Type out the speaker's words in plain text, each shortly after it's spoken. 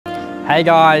Hey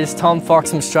guys, Tom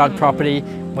Fox from Strut Property,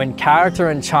 when character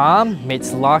and charm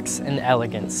meets luxe and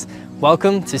elegance.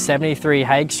 Welcome to 73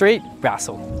 Haig Street,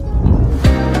 Brassall.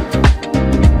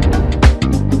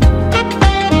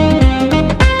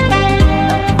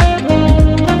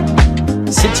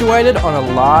 Situated on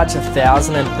a large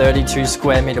 1,032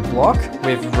 square metre block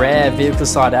with rare vehicle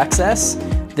side access,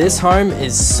 this home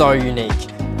is so unique.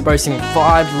 Boasting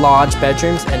 5 large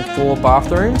bedrooms and 4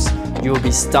 bathrooms, you will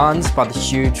be stunned by the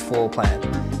huge floor plan.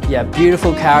 You have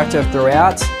beautiful character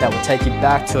throughout that will take you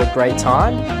back to a great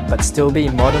time, but still be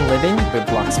modern living with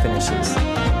luxe finishes.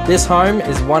 This home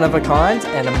is one of a kind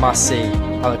and a must-see.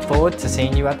 I look forward to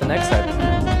seeing you at the next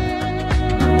open.